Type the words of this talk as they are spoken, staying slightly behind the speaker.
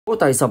好，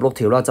第16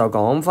條啦，就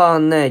講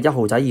翻咧1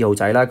號仔、2號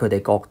仔啦，佢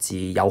哋各自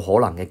有可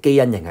能嘅基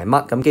因型係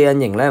乜？咁基因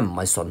型咧唔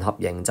係純合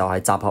型就係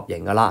雜合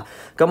型噶啦。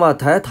咁啊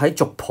睇一睇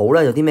族譜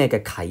咧有啲咩嘅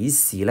啟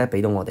示咧，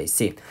俾到我哋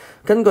先。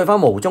根據翻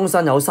無中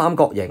生有三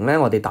角形咧，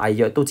我哋大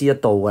約都知得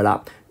到噶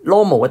啦。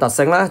Normal 嘅特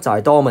性咧就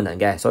係 dominant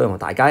嘅，所以用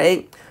大階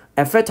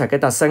A。Affected 嘅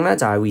特性咧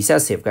就係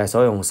recessive 嘅，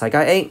所以用細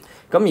階 A。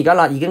咁而家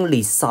啦已經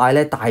列晒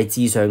咧大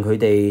致上佢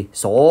哋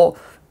所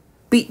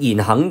必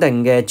然肯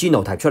定嘅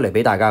genotype 出嚟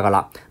俾大家噶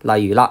啦，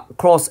例如啦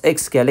Cross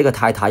X 嘅呢個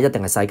太太一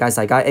定係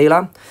細階 A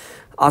啦，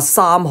阿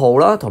3號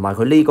啦，同埋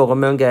佢呢個咁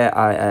樣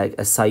嘅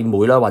細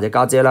妹啦或者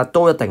家姐啦，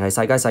都一定係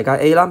細階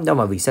A 啦，因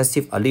為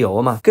recessive allele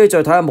啊嘛。跟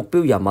住再睇下目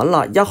標人物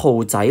啦，1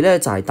號仔咧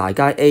就係大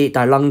階 A，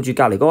 但係楞住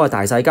隔離嗰個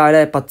大細階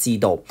咧不知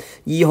道。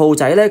2號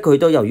仔咧佢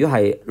都由於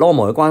係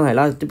normal 嘅關係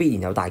啦，都必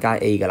然有大階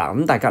A 噶啦。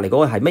咁但係隔離嗰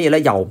個係乜嘢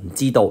咧？又唔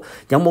知道。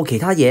有冇其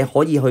他嘢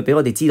可以去俾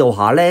我哋知道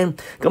下咧？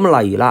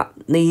咁例如啦，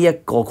呢一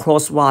個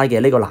cross Y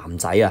嘅呢個男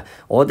仔啊，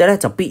我哋咧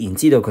就必然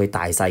知道佢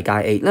大細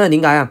階 A， 因為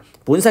點解啊？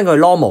本身佢係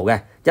normal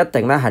嘅。一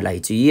定咧係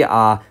嚟自於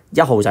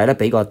1號仔咧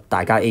俾個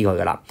大階 A 佢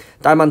噶啦，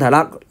但係問題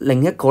啦，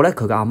另一個咧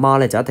佢嘅阿媽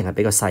咧就一定係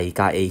俾個細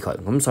階 A 佢，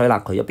咁所以啦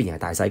佢一邊係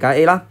大細階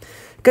A 啦。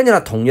跟住啦，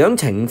同樣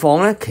情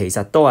況咧其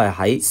實都係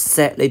喺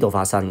Z 呢度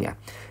發生嘅，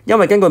因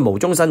為根據無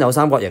中生有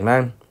三角形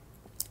咧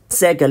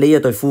Z 嘅呢一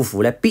對夫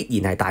婦咧必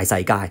然係大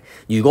細階，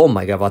如果唔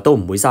係嘅話都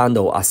唔會生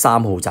到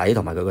3號仔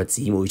同埋佢個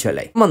姊妹出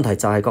嚟。問題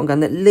就係講緊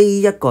咧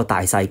呢一個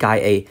大細階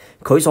A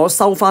佢所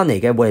收翻嚟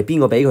嘅會係邊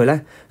個俾佢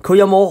咧？佢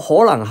有冇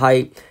可能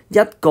係一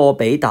個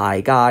俾大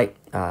階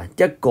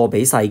一個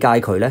俾細階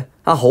佢咧？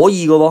可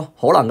以嘅喎，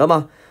可能噶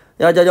嘛。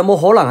又有冇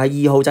可能係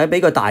2號仔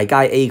俾個大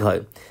階 A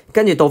佢，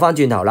跟住倒翻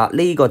轉頭啦，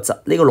呢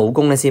個老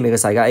公咧先俾個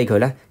細階 A 佢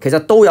咧，其實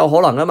都有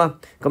可能噶嘛。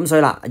咁所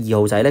以啦，2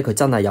號仔咧佢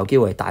真係有機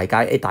會大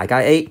階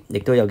A，亦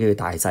都有機會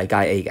大細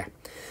階 A 嘅。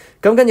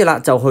咁跟住啦，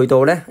就去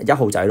到咧1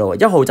號仔咯。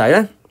1號仔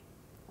咧，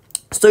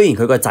雖然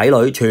佢個仔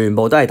女全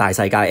部都係大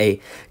細階 A，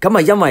 咁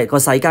啊因為個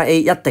細階 A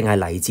一定係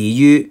嚟自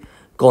於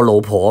個老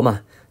婆啊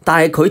嘛。但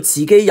係佢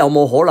自己有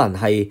冇可能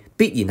係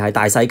必然係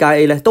大細階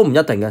A 咧？都唔一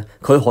定嘅，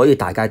佢可以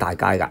大階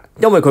㗎，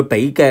因為佢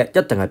俾嘅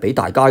一定係俾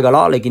大階㗎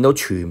啦。你見到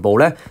全部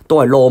咧都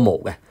係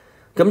normal 嘅，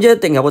咁一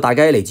定有個大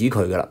階 A 嚟自於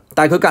佢㗎啦。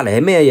但係佢隔離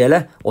係咩嘢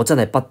咧？我真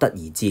係不得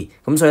而知。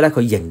咁所以咧，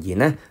佢仍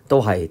然咧都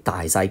係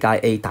大細階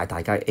A、大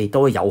階 A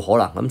都有可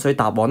能。咁所以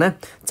答案咧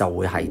就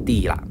會係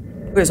D 啦。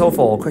Okay, so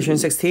for question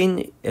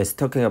 16 is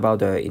talking about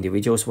the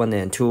individuals 1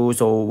 and 2.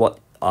 So what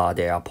are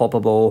their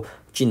probable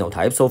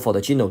genotypes? So for the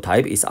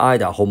genotype is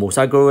either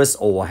homozygous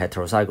or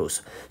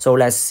heterozygous. So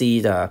let's see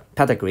the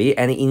pedigree,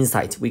 any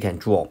insight we can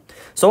draw.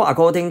 So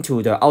according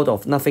to the out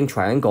of nothing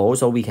triangle,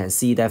 so we can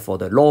see that for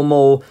the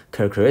normal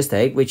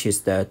characteristic, which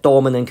is the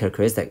dominant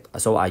characteristic,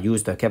 so I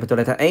use the capital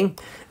letter A.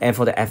 And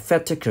for the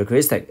affected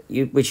characteristic,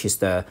 which is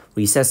the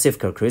recessive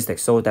characteristic,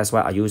 so that's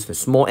why I use the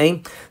small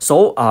a.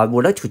 So I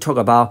would like to talk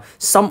about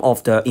some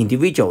of the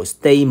individuals,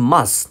 they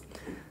must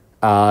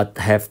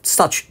have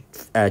such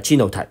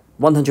genotype.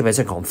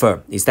 100%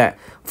 confirmed is that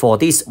for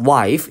this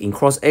wife in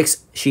cross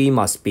X, she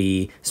must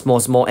be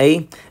small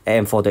a,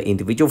 and for the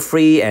individual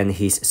 3 and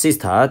his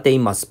sister, they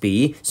must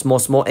be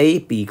small a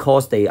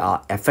because they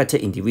are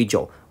affected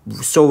individual,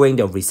 showing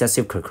the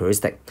recessive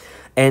characteristic.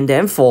 And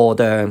then for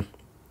the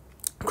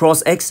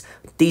cross X,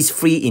 these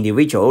 3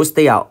 individuals,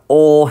 they are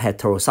all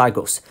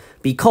heterozygous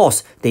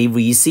because they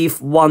receive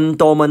one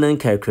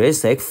dominant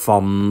characteristic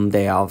from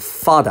their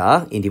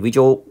father,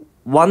 individual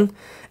 1,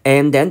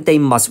 and then they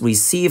must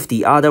receive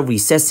the other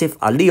recessive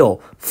allele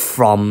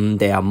from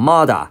their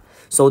mother.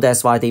 So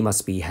that's why they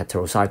must be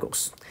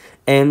heterozygous.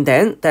 And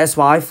then that's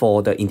why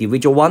for the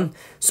individual 1,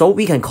 so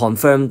we can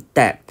confirm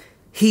that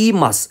he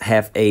must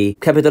have a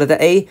capital letter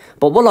A.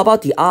 But what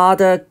about the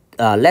other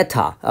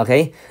letter?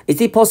 Okay, is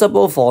it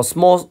possible for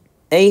small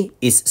a?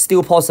 Is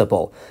still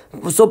possible.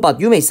 So, but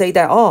you may say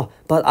that, oh,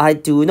 but I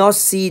do not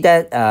see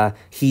that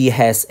he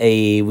has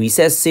a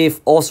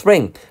recessive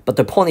offspring. But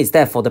the point is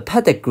that for the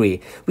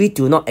pedigree, we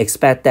do not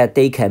expect that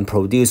they can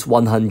produce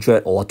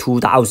 100 or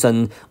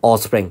 2,000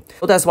 offspring.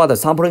 So that's why the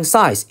sampling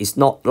size is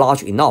not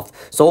large enough.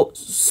 So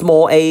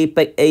small a,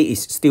 big A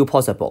is still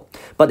possible.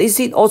 But is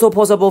it also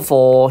possible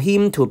for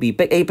him to be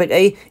big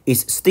A?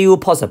 Is still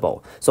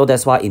possible. So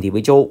that's why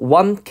individual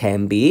 1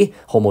 can be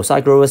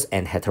homozygous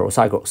and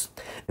heterozygous.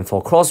 And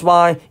for cross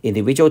Y,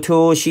 individual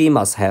 2, she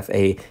must have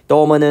a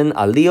dominant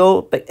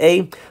allele, big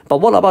A. But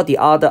what about the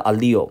other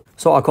allele?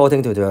 So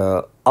according to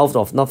the out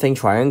of nothing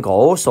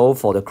triangle, so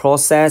for the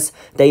cross sets,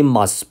 they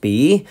must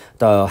be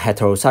the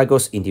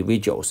heterozygous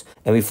individuals.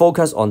 And we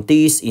focus on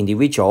this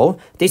individual.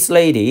 This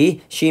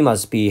lady, she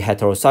must be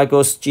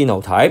heterozygous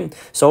genotype.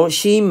 So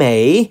she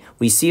may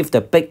receive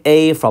the big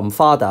A from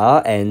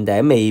father and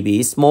then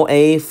maybe small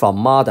a from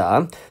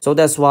mother. So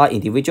that's why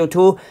individual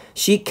 2,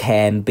 she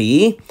can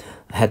be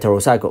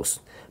heterozygous.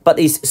 But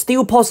it's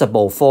still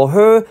possible for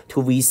her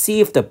to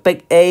receive the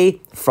big A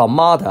from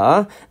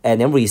mother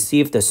and then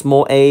receive the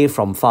small a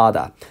from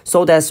father.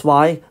 So that's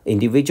why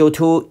individual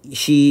 2,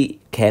 she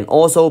can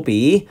also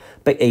be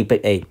big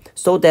A.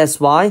 So that's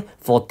why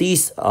for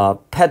this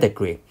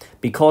pedigree,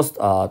 because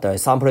the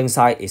sampling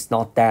size is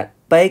not that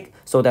big,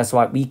 so that's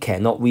why we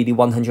cannot really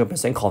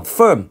 100%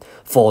 confirm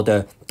for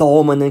the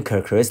dominant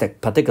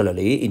characteristic,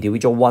 particularly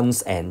individual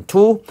 1s and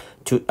 2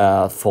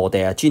 for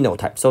their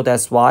genotype. So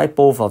that's why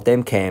both of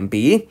them can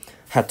be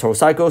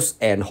heterozygous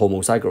and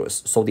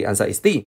homozygous. So the answer is D.